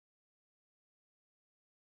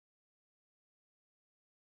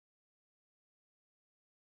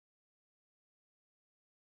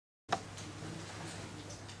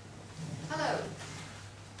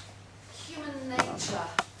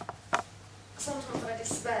sometimes I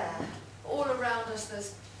despair. All around us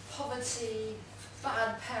there's poverty,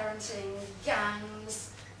 bad parenting,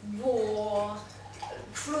 gangs, war,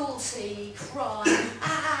 cruelty, crime.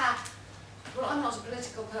 Well, I'm not a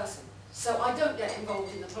political person, so I don't get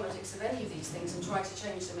involved in the politics of any of these things and try to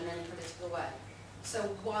change them in any political way. So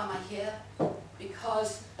why am I here?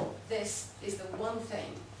 Because this is the one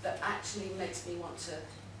thing that actually makes me want to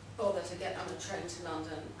bother to get on a train to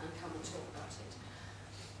London and come and talk about it.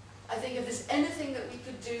 I think if there's anything that we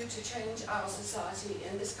could do to change our society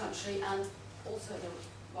in this country and also the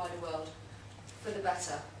wider world for the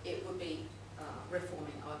better, it would be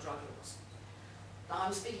reforming our drug laws. Now,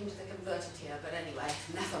 I'm speaking to the converted here, but anyway,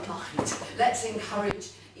 never mind. Let's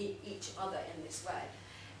encourage each other in this way.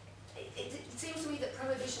 It seems to me that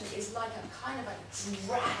prohibition is like a kind of a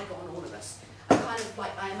drag on all of us. A kind of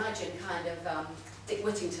like, I imagine, kind of Dick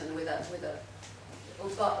Whittington with a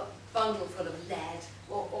little bundle full of lead,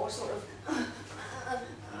 or sort of,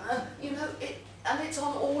 you know, and it's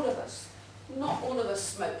on all of us. Not all of us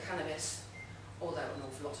smoke cannabis, although an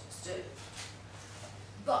awful lot of us do.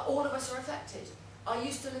 But all of us are affected. I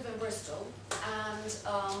used to live in Bristol, and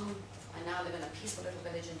I now live in a peaceful little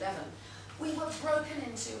village in Devon. We were broken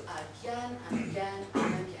into again and again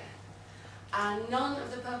and again. And none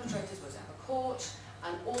of the perpetrators was ever caught,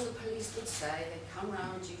 and all the police would say, they'd come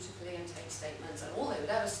round dutifully and take statements, and all they would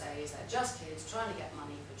ever say is they're just kids trying to get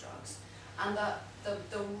money for drugs. And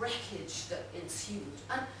the wreckage that ensued.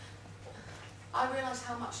 And I realise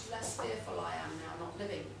how much less fearful I am now not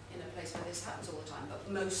living in a place where this happens all the time, but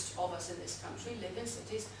most of us in this country live in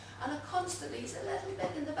cities and are constantly, it's a little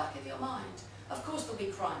bit in the back of your mind. Of course there'll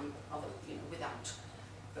be crime, you know, without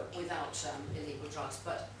illegal drugs,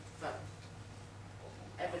 but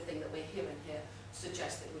everything that we're hearing here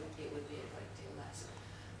suggests that it would be a great deal less.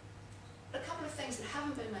 A couple of things that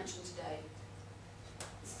haven't been mentioned today,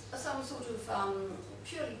 some sort of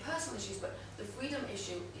purely personal issues, but the freedom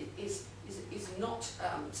issue is not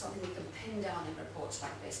something we can pin down in reports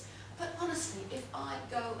like this. But honestly, if I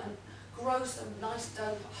go and grow some nice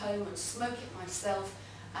dope at home and smoke it myself,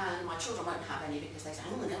 and my children won't have any because they say,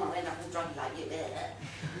 oh, they want to end up all druggy like you.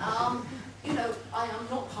 You know, I am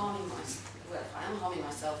not harming myself. Well, if I am harming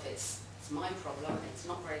myself, it's my problem. It's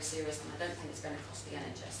not very serious, and I don't think it's going to cost the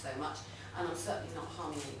NHS so much, and I'm certainly not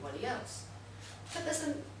harming anybody else. But there's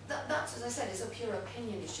that's, as I said, is a pure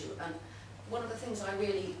opinion issue, and one of the things I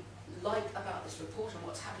really like about this report and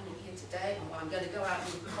what's happening here today, and why I'm going to go out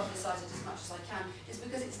and publicise it as much as I can, is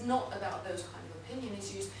because it's not about those kind of opinion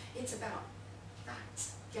issues, it's about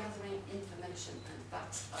facts, gathering information and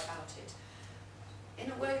facts about it.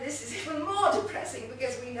 In a way, this is even more depressing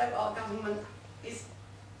because we know our government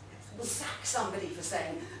will sack somebody for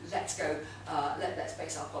saying, let's go, let's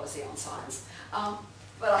base our policy on science.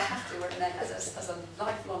 But I have to remain, as a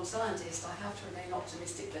lifelong scientist, I have to remain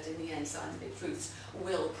optimistic that in the end scientific truths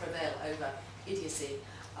will prevail over idiocy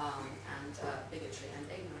and bigotry and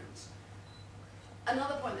ignorance.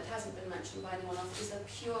 Another point that hasn't been mentioned by anyone else is the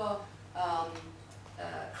pure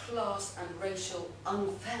class and racial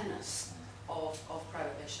unfairness of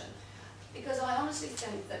prohibition. Because I honestly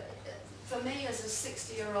think that, for me as a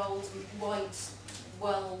 60-year-old white,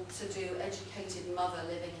 well-to-do, educated mother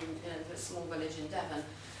living in a small village in Devon,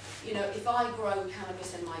 you know, if I grow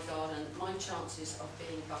cannabis in my garden, my chances of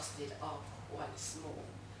being busted are quite small.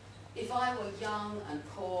 If I were young and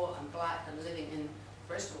poor and black and living in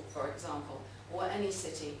Bristol, for example, or any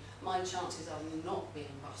city, my chances of not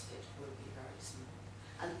being busted would be very small.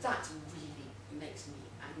 And that really makes me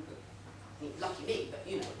angry. I mean, lucky me, but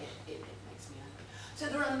you know, it makes me angry. So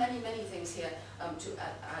there are many, many things here to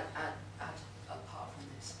add apart from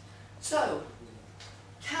this. So,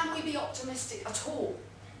 can we be optimistic at all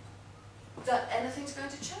that anything's going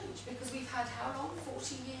to change? Because we've had how long?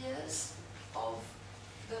 40 years of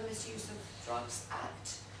the Misuse of Drugs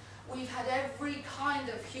Act. We've had every kind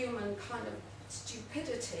of human kind of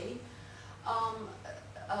stupidity,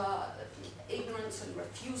 ignorance and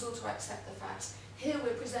refusal to accept the facts. Here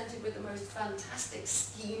we're presented with the most fantastic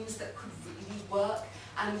schemes that could really work,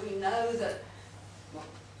 and we know that, well,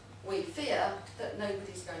 we fear that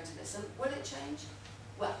nobody's going to listen. Will it change?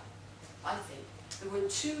 Well, I think there were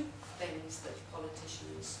two things that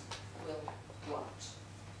politicians will want.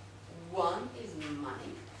 One is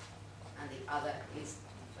money, and the other is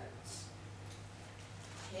votes.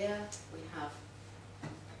 Here we have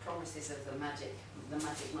promises of the magic money.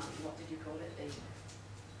 What did you call it?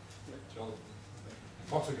 The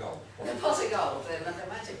pot of gold. The pot of gold, the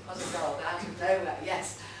magic pot of gold out of nowhere,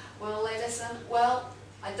 yes. Will they listen? Well,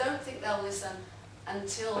 I don't think they'll listen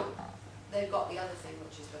until they've got the other thing,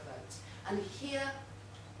 which is the votes. And here,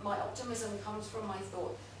 my optimism comes from my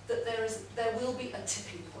thought that there will be a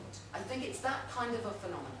tipping point. I think it's that kind of a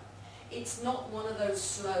phenomenon. It's not one of those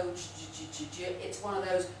slow, it's one of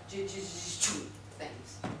those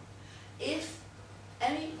things. If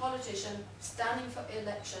any politician standing for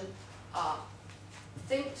election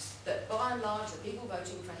thinks that by and large the people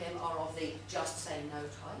voting for him are of the just say no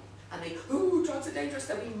type, and they, ooh, drugs are dangerous,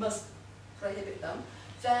 so we must prohibit them,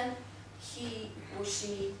 then he or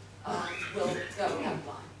she will go that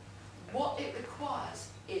line. What it requires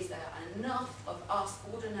is there are enough of us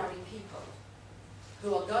ordinary people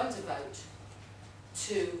who are going to vote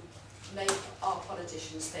to make our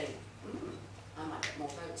politicians think, I might get more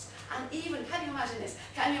votes. And even, can you imagine this?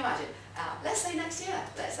 Can you imagine, let's say next year,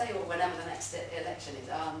 let's say, or whenever the next election is,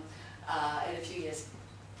 in a few years'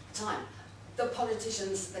 time, the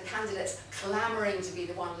politicians, the candidates clamouring to be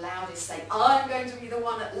the one loudest saying, I'm going to be the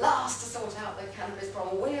one at last to sort out the cannabis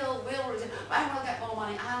problem, and we'll get more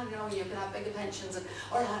money, and you know, you can have bigger pensions, and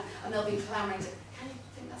they'll be clamouring to, can you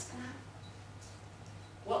think that's going to happen?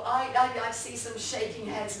 Well, I see some shaking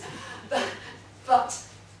heads, but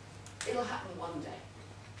it'll happen one day.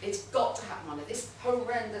 It's got to happen one day. This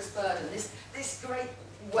horrendous burden, this great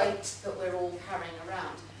weight that we're all carrying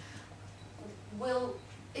around,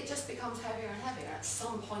 it just becomes heavier and heavier. At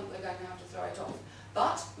some point we're going to have to throw it off.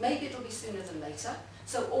 But maybe it'll be sooner than later.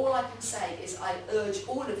 So all I can say is I urge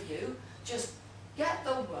all of you, just get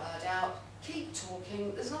the word out, keep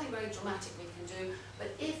talking. There's nothing very dramatic we can do, but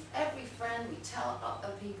if every friend we tell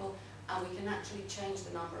other people, and we can actually change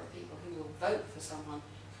the number of people who will vote for someone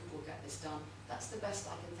who will get this done, that's the best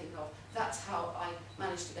I can think of. That's how I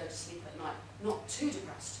managed to go to sleep at night, not too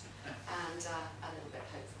depressed and a little bit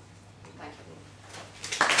hopeful.